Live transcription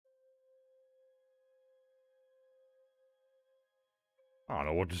I don't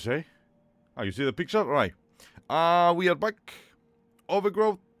know what to say. Oh, you see the picture? Right. We are back.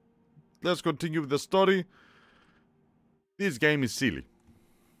 Overgrowth. Let's continue with the story. This game is silly.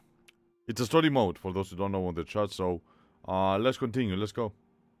 It's a story mode, for those who don't know on the chat, so let's continue. Let's go.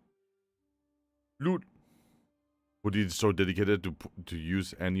 Loot. Who is so dedicated to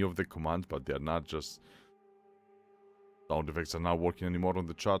use any of the commands, but they're not just... Sound effects are not working anymore on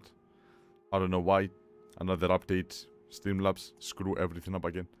the chat. I don't know why. Another update. Streamlabs. Screw everything up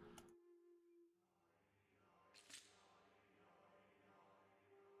again.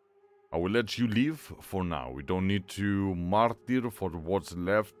 I will let you leave for now. We don't need to martyr for what's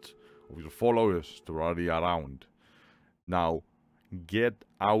left of your followers to rally around. Now, get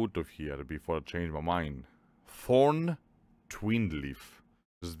out of here before I change my mind. Thorn Twinleaf.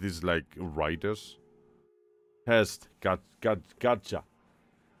 Is this like writers? Pest. Gotcha.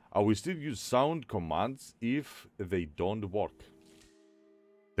 I will still use sound commands if they don't work.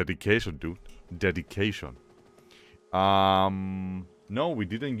 Dedication, dude. Dedication. No, we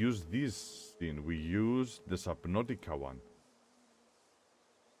didn't use this thing. We used the Subnautica one.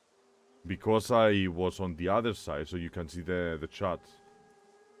 Because I was on the other side, so you can see the chat.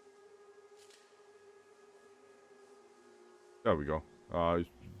 There we go.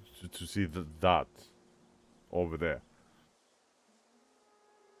 To see that over there.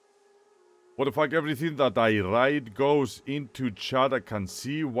 What the fuck? Everything that I write goes into chat. I can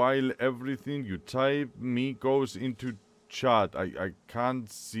see, while everything you type me goes into chat. I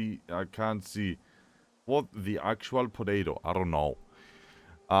can't see. What the actual potato? I don't know.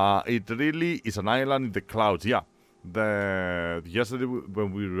 It really is an island in the clouds. Yeah. Yesterday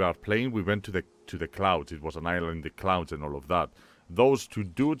when we were playing, we went to the clouds. It was an island in the clouds and all of that. Those two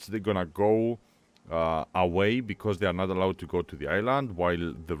dudes, they're gonna go away because they are not allowed to go to the island,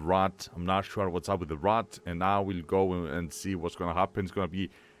 while the rat, I'm not sure what's up with the rat, and now we'll go and see what's gonna happen. It's gonna be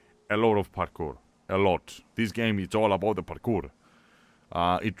a lot of parkour. A lot. This game is all about the parkour.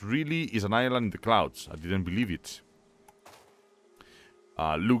 It really is an island in the clouds. I didn't believe it.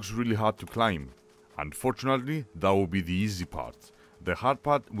 Looks really hard to climb. Unfortunately, that will be the easy part. The hard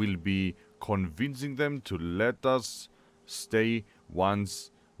part will be convincing them to let us stay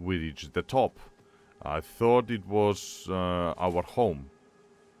once we reach the top. I thought it was our home.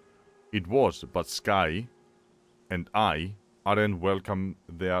 It was, but Sky and I aren't welcome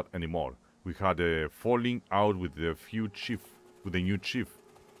there anymore. We had a falling out with the new chief.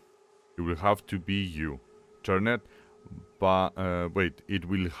 It will have to be you, Turner. But wait, it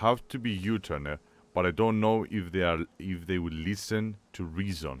will have to be you, Turner. But I don't know if they will listen to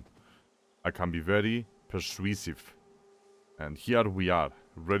reason. I can be very persuasive. And here we are,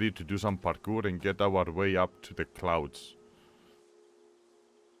 ready to do some parkour and get our way up to the clouds.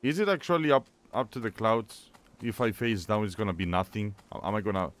 Is it actually up to the clouds? If I face down, it's gonna be nothing. Am I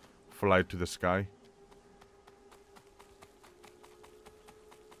gonna fly to the sky?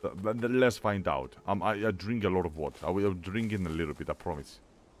 Let's find out. I drink a lot of water. I will drink in a little bit, I promise.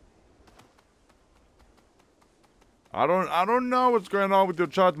 I don't know what's going on with your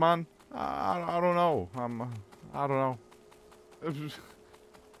chat, man. I don't know. I don't know.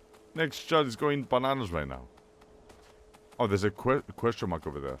 Next chat is going bananas right now. Oh, there's a question mark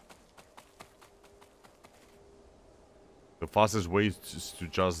over there. The fastest way is to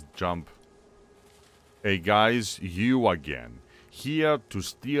just jump. Hey guys, you again. Here to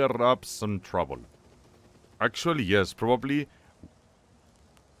stir up some trouble. Actually, yes. Probably.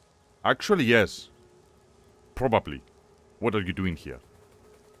 Actually, yes. Probably. What are you doing here?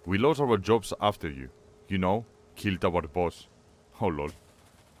 We lost our jobs after you. You know, killed our boss. Oh lol.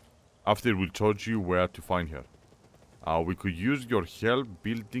 After we told you where to find her. We could use your help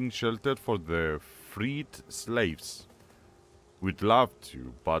building shelter for the freed slaves. We'd love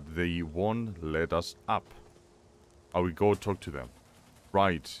to, but they won't let us up. I will go talk to them.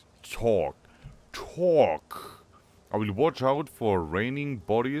 Right. Talk. I will watch out for raining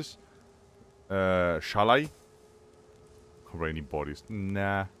bodies. Shall I? Raining bodies.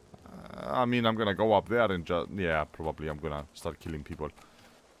 Nah. I mean, I'm gonna go up there and just... Yeah, probably I'm gonna start killing people.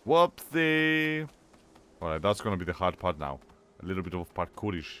 Whoopsie. Alright, that's gonna be the hard part now. A little bit of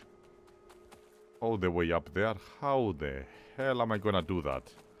parkourish. All the way up there. How the hell am I gonna do that?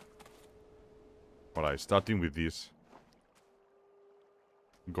 Alright, starting with this.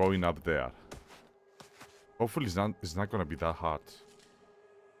 Going up there. Hopefully it's not gonna be that hard.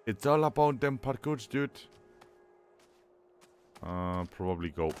 It's all about them parkours, dude. Probably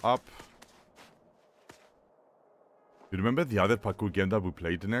go up. You remember the other parkour game that we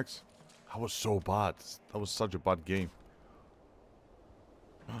played next? That was so bad. That was such a bad game.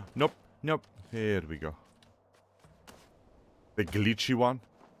 Nope. Here we go. The glitchy one.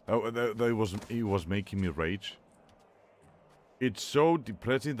 Oh, it was making me rage. It's so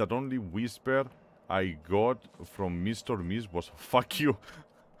depressing that only whisper I got from Mr. Miss was fuck you.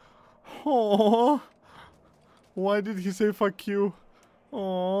 Oh, why did he say fuck you?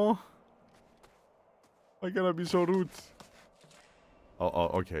 Oh, I gotta be so rude.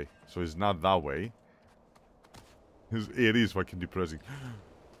 Oh, okay. So it's not that way. It is fucking depressing.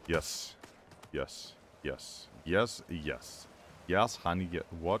 Yes. Yes. Yes. Yes. Yes. Yes, honey.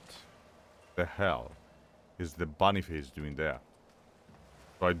 What the hell is the bunny face doing there?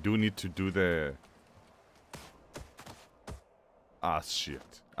 So I do need to do the... Ah,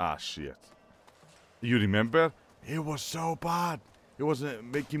 shit. Ah, shit. You remember? It was so bad. It was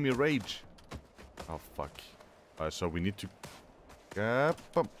making me rage. Oh, fuck. So we need to... There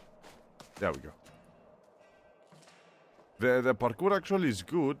we go. The parkour actually is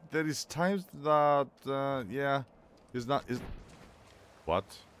good. There is times that, yeah, it's not... What?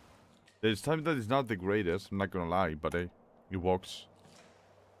 There's times that it's not the greatest, I'm not gonna lie, but it works.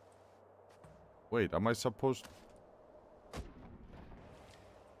 Wait, am I supposed...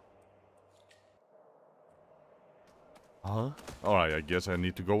 Huh? Alright, I guess I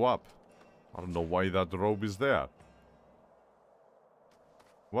need to go up. I don't know why that rope is there.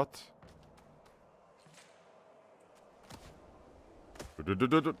 What?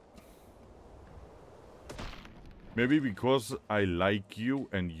 Maybe because I like you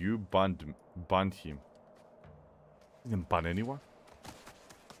and you banned him. I didn't ban anyone?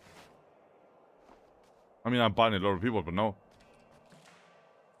 I mean, I banned a lot of people, but no.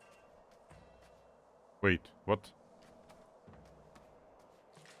 Wait, what?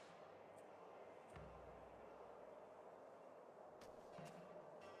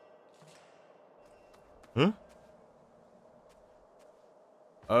 Huh?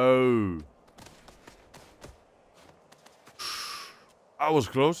 Oh. I was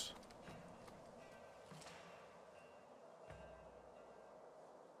close.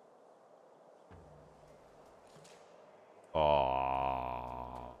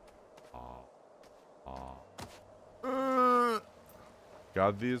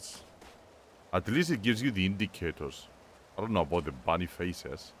 Got this. At least it gives you the indicators. I don't know about the bunny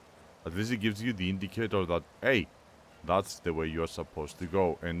faces. At least it gives you the indicator that, hey, that's the way you're supposed to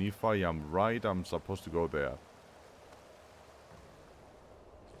go. And if I am right, I'm supposed to go there.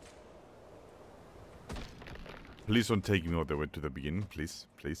 Please don't take me all the way to the beginning, please.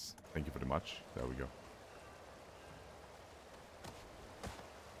 Please. Thank you very much. There we go.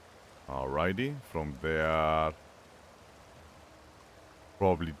 Alrighty. From there...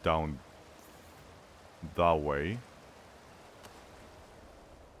 Probably down that way.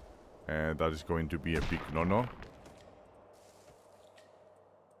 And that is going to be a big no-no.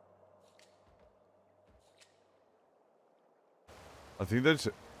 I think there's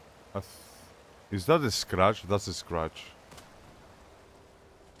a... Is that a scratch? That's a scratch.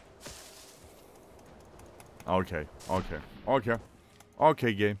 Okay, okay, okay.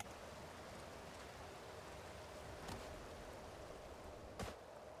 Okay, game.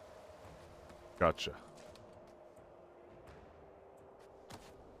 Gotcha.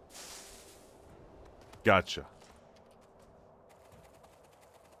 Gotcha.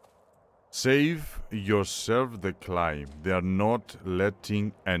 Save yourself the climb. They are not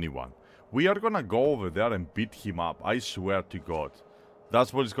letting anyone. We are gonna go over there and beat him up. I swear to God.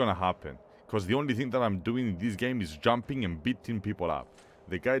 That's what's gonna happen. Because the only thing that I'm doing in this game is jumping and beating people up.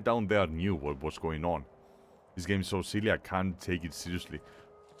 The guy down there knew what was going on. This game is so silly, I can't take it seriously.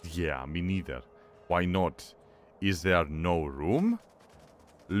 Yeah, me neither. Why not? Is there no room?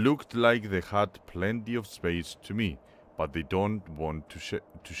 Looked like they had plenty of space to me, but they don't want to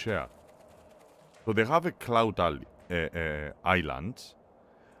share. So they have a cloud island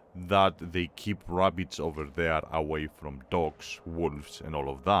that they keep rabbits over there away from dogs, wolves and all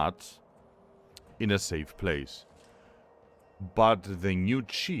of that in a safe place. But the new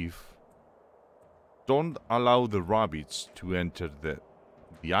chief don't allow the rabbits to enter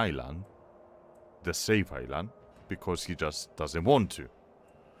the island, the safe island, because he just doesn't want to.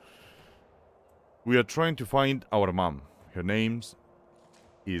 We are trying to find our mom. Her name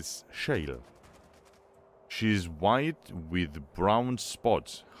is Shale. She's white with brown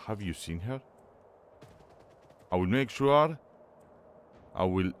spots. Have you seen her? I will make sure. I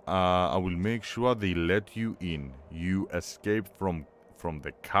will make sure they let you in. You escaped from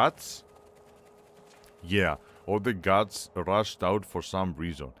the cats? Yeah, all the guards rushed out for some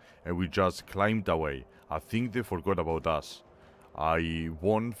reason, and we just climbed away. I think they forgot about us. I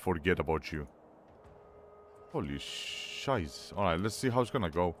won't forget about you. Holy shiz. Alright, let's see how it's gonna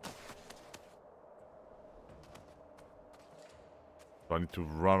go. Do I need to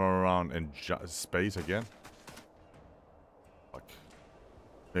run around and space again? Fuck.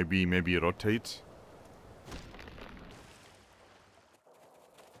 Maybe rotate.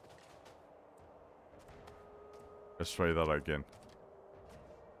 Let's try that again.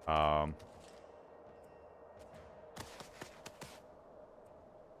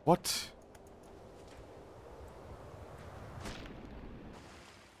 What?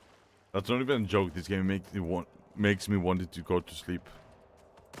 That's not even a joke. This game makes me want to go to sleep.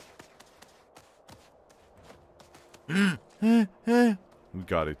 We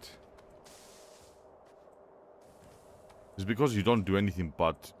got it. It's because you don't do anything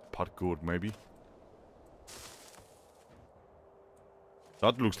but parkour, maybe.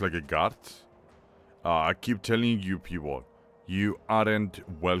 That looks like a guard. I keep telling you people, you aren't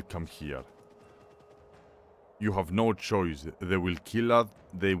welcome here. You have no choice. They will kill us.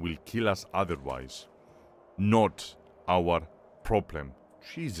 They will kill us otherwise. Not our problem.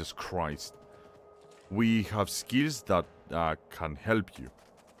 Jesus Christ. We have skills that can help you.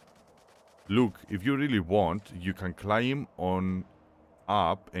 Look, if you really want, you can climb on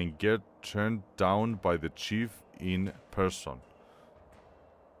up and get turned down by the chief in person.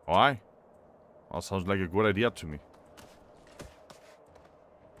 Why? That sounds like a good idea to me.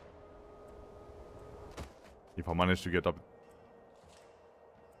 If I manage to get up.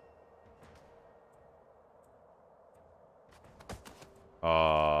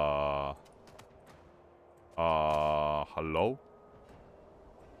 Hello?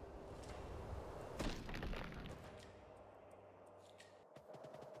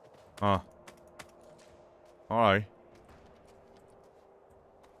 Alright.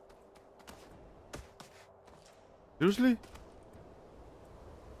 Seriously?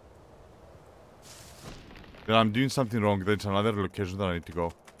 Then I'm doing something wrong. There's another location that I need to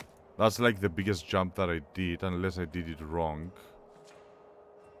go. That's like the biggest jump that I did, unless I did it wrong.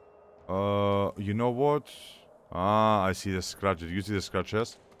 You know what? Ah, I see the scratches. You see the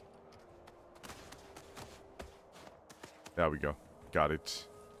scratches? There we go. Got it.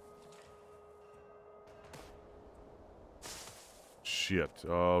 Shit.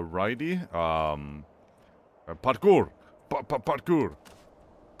 Righty. Parkour! Parkour!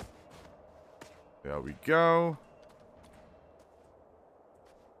 There we go.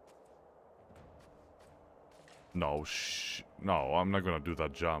 No, no, I'm not gonna do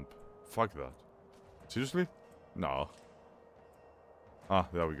that jump. Fuck that. Seriously? No. Ah,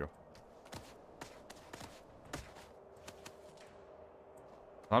 there we go.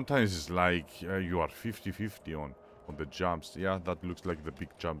 Sometimes it's like you are 50-50 on the jumps. Yeah, that looks like the big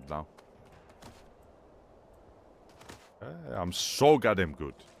jump now. I'm so goddamn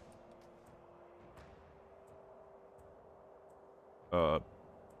good.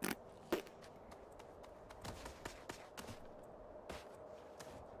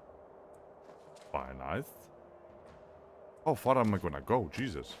 Fine, nice. How far am I gonna go?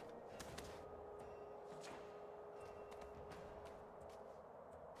 Jesus.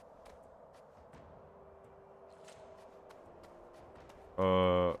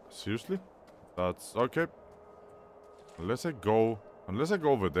 Seriously? That's okay. Unless I go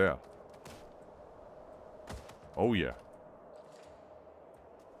over there. Oh yeah.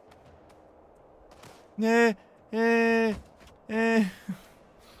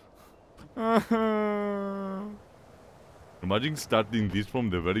 Imagine starting this from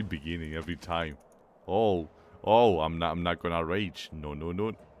the very beginning every time. Oh, I'm not gonna rage. No.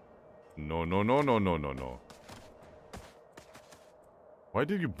 Why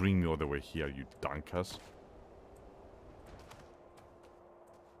did you bring me all the way here, you dunkus?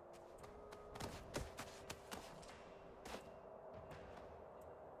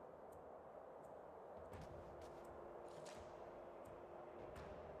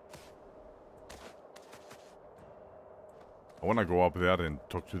 I wanna go up there and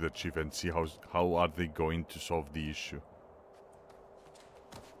talk to the chief and see how are they going to solve the issue.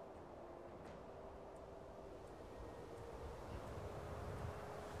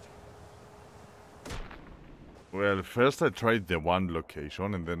 Well, first I tried the one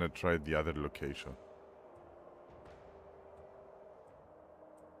location and then I tried the other location.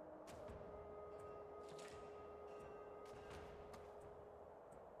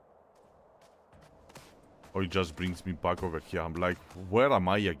 Oh, it just brings me back over here. I'm like, where am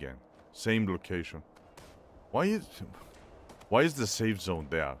I again? Same location. Why is the safe zone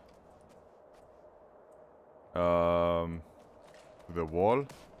there? The wall.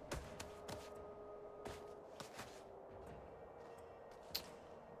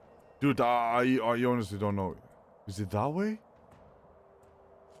 Dude, I honestly don't know. Is it that way?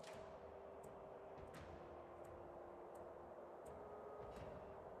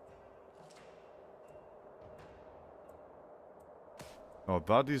 Oh,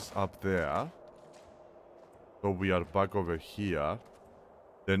 that is up there. So we are back over here.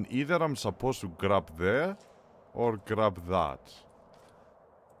 Then either I'm supposed to grab there or grab that.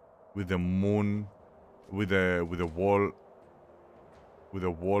 With the moon, with the wall,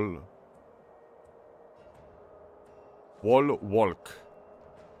 wall walk.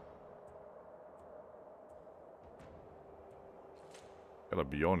 Gotta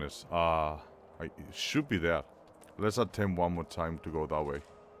be honest. It should be there. Let's attempt one more time to go that way.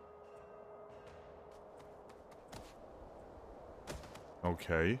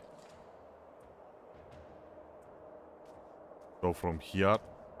 Okay. So from here,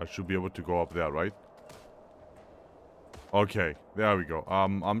 I should be able to go up there, right? Okay, there we go.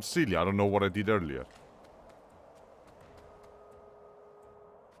 I'm silly. I don't know what I did earlier.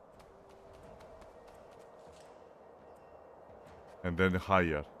 And then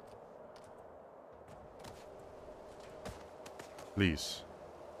higher. Please.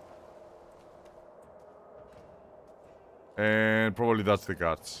 And probably that's the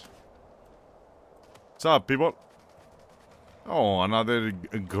guards. What's up, people? Oh, another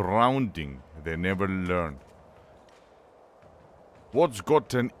grounding. They never learn. What's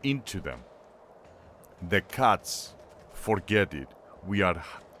gotten into them? The cats. Forget it. We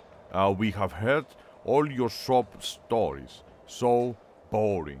have heard all your sob stories. So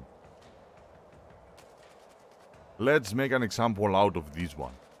boring. Let's make an example out of this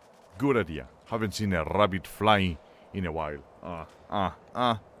one. Good idea. Haven't seen a rabbit flying in a while.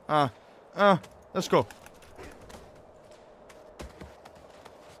 Let's go.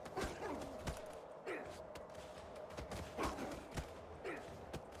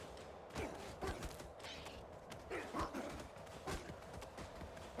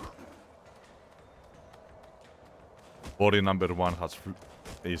 Body number 1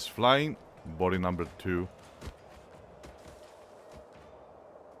 is flying. Body number 2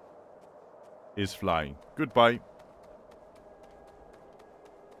 is flying. Goodbye.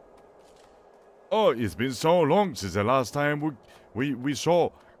 Oh, it's been so long since the last time we saw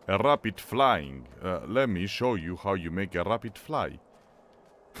a rabbit flying. Let me show you how you make a rabbit fly.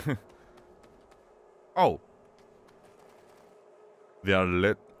 Oh. They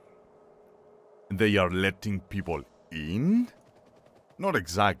are letting people in? Not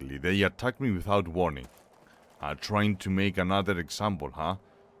exactly. They attacked me without warning. Trying to make another example, huh?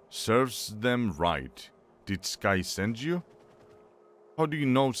 Serves them right. Did Sky send you? How do you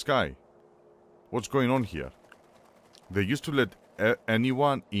know Sky? What's going on here? They used to let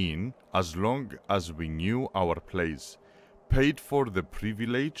anyone in as long as we knew our place, paid for the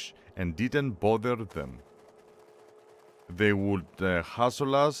privilege, and didn't bother them. They would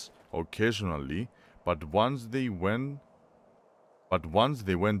hassle us occasionally, but once they went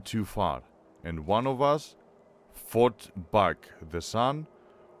too far, and one of us fought back. The son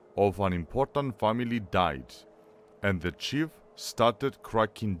of an important family died, and the chief started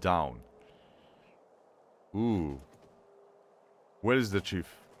cracking down. Ooh. Where is the chief?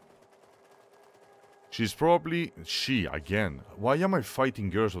 She's probably... She, again. Why am I fighting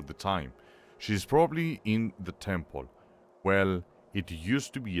girls all the time? She's probably in the temple. Well, it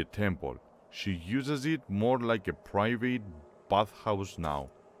used to be a temple. She uses it more like a private bathhouse now.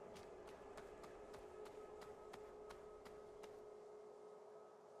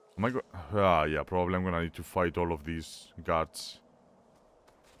 Am I yeah, probably I'm gonna need to fight all of these guards.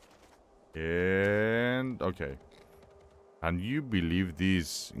 And... okay. Can you believe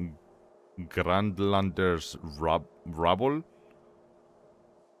these Grandlanders rabble?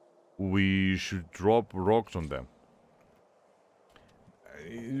 We should drop rocks on them.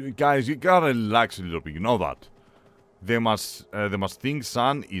 Guys, you gotta relax a little bit, you know that. They must think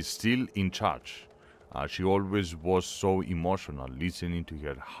San is still in charge. She always was so emotional, listening to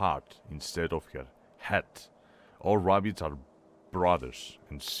her heart instead of her head. All rabbits are brothers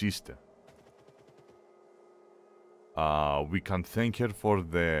and sisters. We can thank her for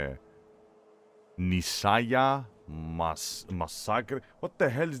the Nisaya massacre. What the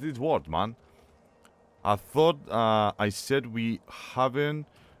hell is this word, man? I thought I said we haven't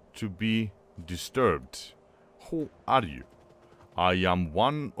to be disturbed. Who are you? I am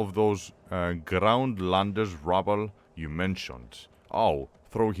one of those Groundlanders rabble you mentioned. Oh,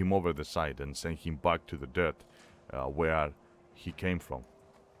 throw him over the side and send him back to the dirt where he came from.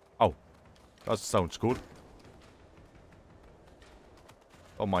 Oh, that sounds good.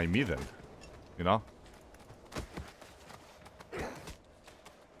 Don't mind me then, you know?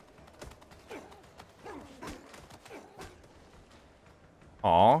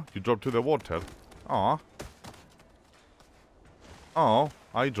 Aw, you dropped to the water. Aw. Oh,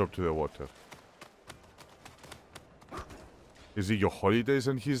 I dropped to the water. Is it your holidays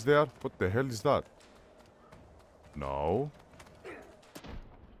and he's there? What the hell is that? No.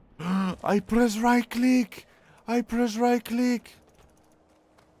 I press right click! I press right click!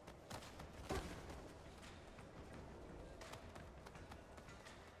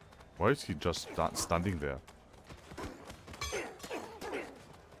 Why is he just standing there?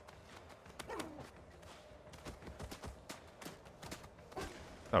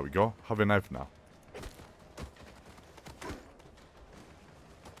 There we go. Have a knife now.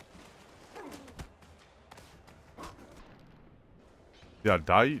 Yeah,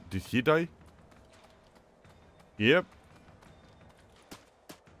 die? Did he die? Yep.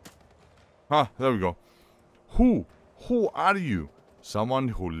 Ah, there we go. Who are you? Someone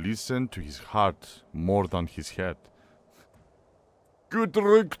who listened to his heart more than his head.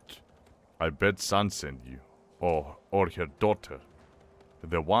 Gedrückt! I bet Son sent you. Or her daughter.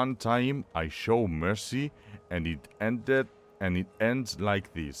 The one time I show mercy and it ends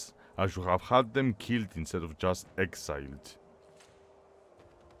like this. I should have had them killed instead of just exiled.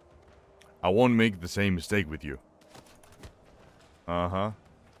 I won't make the same mistake with you. Uh-huh.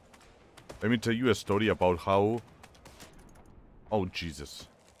 Let me tell you a story about how... Oh, Jesus.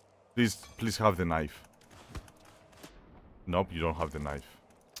 Please have the knife. Nope, you don't have the knife.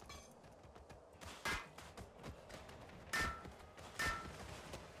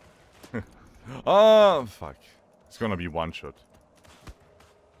 Oh, fuck. It's gonna be one shot.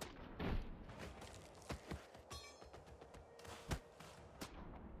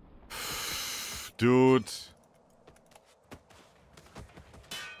 Dude.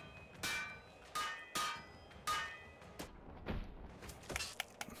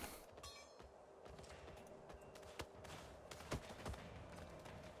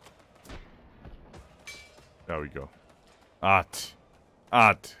 There we go. At.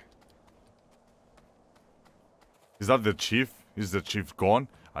 Is that the chief? Is the chief gone?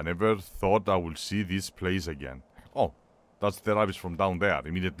 I never thought I would see this place again. Oh, that's the rabbits from down there.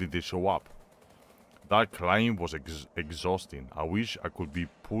 Immediately they show up. That climb was exhausting. I wish I could be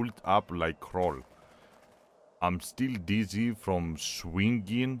pulled up like Kroll. I'm still dizzy from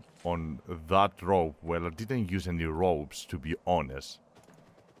swinging on that rope. Well, I didn't use any ropes, to be honest.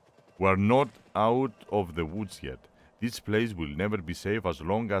 We're not out of the woods yet. This place will never be safe as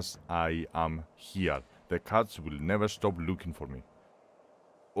long as I am here. The cats will never stop looking for me.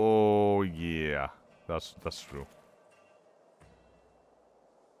 Oh, yeah. That's true.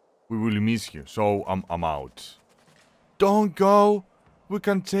 We will miss you, so I'm out. Don't go! We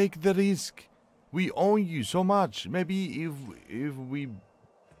can take the risk. We own you so much. Maybe if we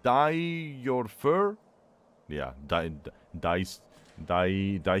dye your fur? Yeah, dye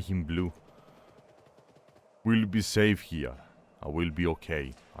him blue. We'll be safe here. I will be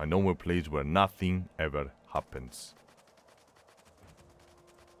okay. I know a place where nothing ever happens.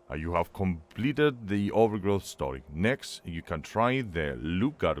 You have completed the Overgrowth story. Next, you can try the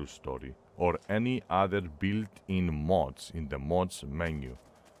Lucaru story or any other built-in mods in the mods menu.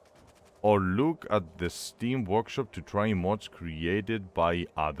 Or look at the Steam workshop to try mods created by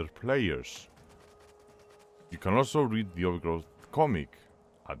other players. You can also read the Overgrowth comic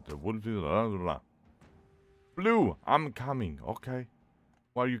at the Wolf. Blue, I'm coming. Okay.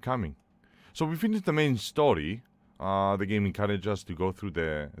 Why are you coming? So we finished the main story. The game encourages us to go through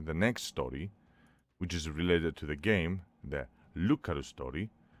the next story, which is related to the game, the Lucaru story,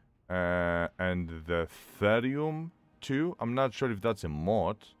 and the Therium 2. I'm not sure if that's a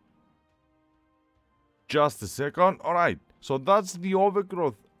mod. Just a second. Alright, so that's the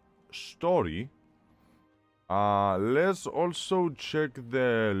Overgrowth story. Let's also check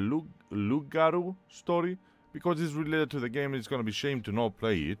the Lucaru story, because it's related to the game. It's gonna be shame to not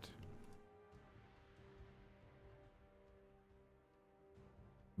play it.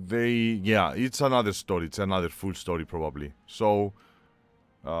 Yeah, it's another story. It's another full story probably. So,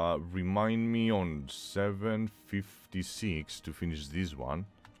 remind me on 7:56 to finish this one.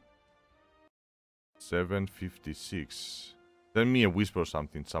 7:56. Send me a whisper or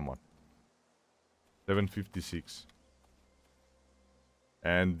something, someone. 7:56.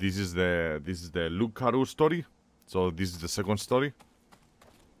 And this is the Lucaru story. So this is the second story.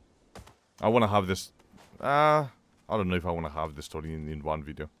 I wanna have this. I don't know if I want to have the story in one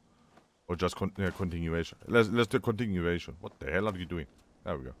video. Or just continuation. Let's do continuation. What the hell are you doing?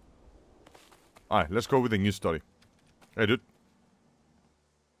 There we go. Alright, let's go with the new story. Hey, dude.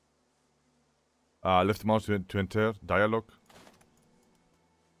 Left mouse to enter dialogue.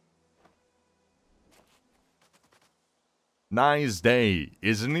 Nice day,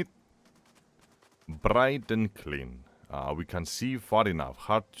 isn't it? Bright and clean. We can see far enough.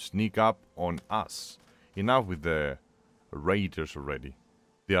 Hard to sneak up on us. Enough with the raiders already.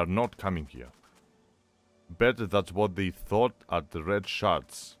 They are not coming here. Bet that's what they thought at the red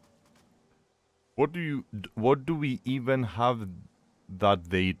shards. What do we even have that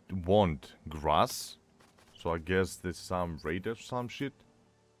they want? Grass? So I guess there's some raiders, some shit.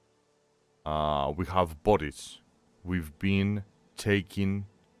 We have bodies. We have been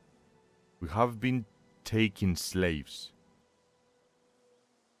taking slaves.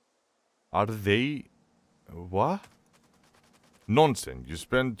 Are they... What? Nonsense. You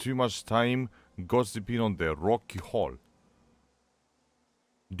spend too much time gossiping on the rocky hall.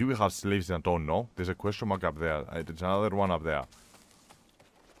 Do we have slaves? I don't know. There's a question mark up there. There's another one up there.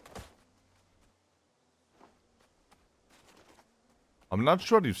 I'm not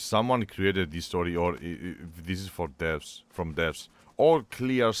sure if someone created this story or if this is for devs, from devs. All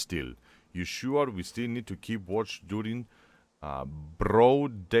clear still. You sure we still need to keep watch during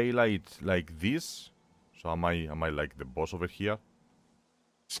broad daylight like this? So am I like the boss over here?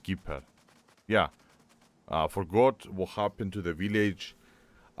 Skipper. Yeah. Forgot what happened to the village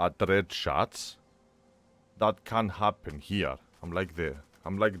at Red Shots. That can happen here. I'm like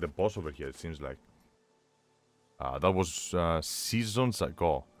the boss over here, it seems like. That was seasons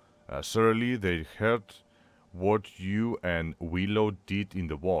ago. Surely they heard what you and Willow did in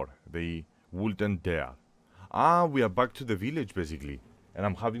the war. They wouldn't dare. We are back to the village basically. And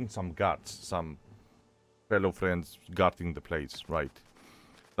I'm having some guards, some fellow friends guarding the place, right?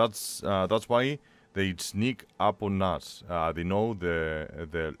 That's why they sneak up on us. They know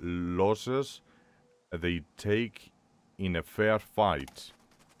the losses they take in a fair fight.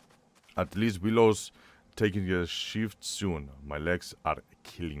 At least Willow's taking a shift soon. My legs are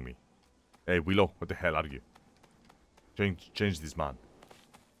killing me. Hey Willow, what the hell are you? Change this man.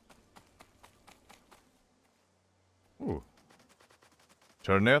 Ooh.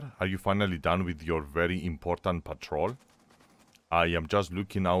 Turner, are you finally done with your very important patrol? I am just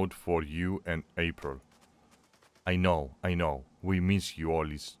looking out for you and April. I know. We miss you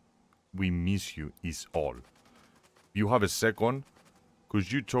is all. You have a second?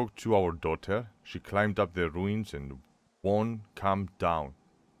 Could you talk to our daughter? She climbed up the ruins and won't come down.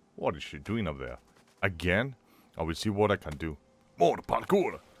 What is she doing up there? Again? I will see what I can do. More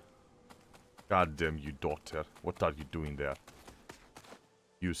parkour! God damn you, daughter. What are you doing there?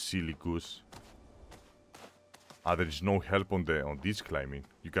 You silly goose. There is no help on this climbing.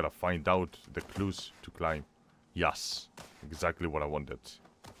 You gotta find out the clues to climb. Yes. Exactly what I wanted.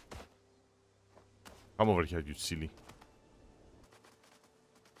 Come over here, you silly.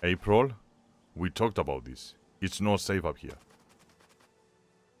 April, we talked about this. It's not safe up here.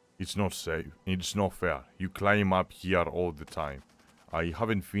 It's not safe. It's not fair. You climb up here all the time. I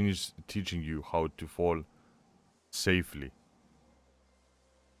haven't finished teaching you how to fall safely.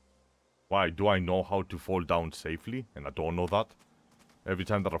 Why? Do I know how to fall down safely? And I don't know that? Every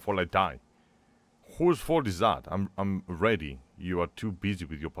time that I fall, I die. Whose fault is that? I'm ready. You are too busy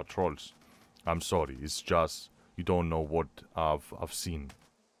with your patrols. I'm sorry. It's just you don't know what I've seen.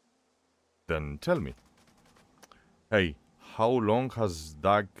 Then tell me. Hey, how long has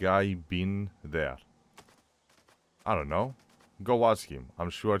that guy been there? I don't know. Go ask him. I'm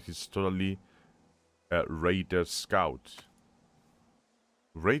sure he's totally a Raider Scout.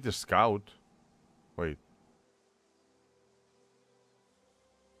 Raider Scout? Wait.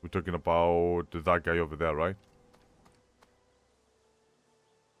 We're talking about that guy over there, right?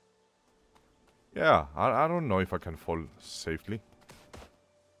 Yeah, I don't know if I can fall safely.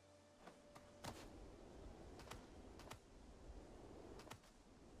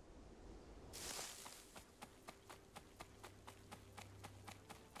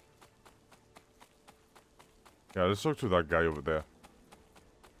 Yeah, let's talk to that guy over there.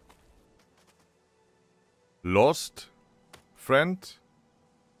 Lost? Friend?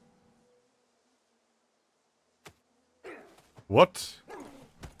 What?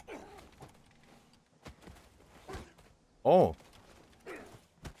 Oh.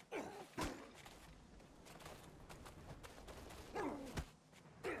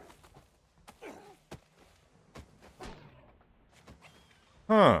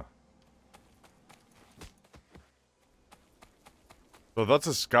 Huh. So that's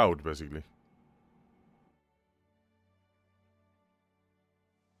a scout, basically.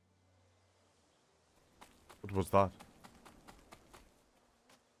 What was that?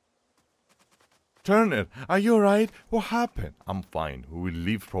 Turner, are you alright? What happened? I'm fine. We will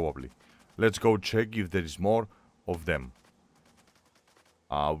leave probably. Let's go check if there is more of them.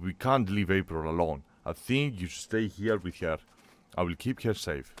 We can't leave April alone. I think you should stay here with her. I will keep her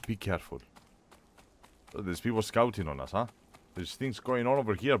safe. Be careful. So there's people scouting on us, huh? There's things going on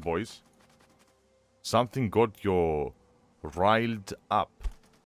over here, boys. Something got your riled up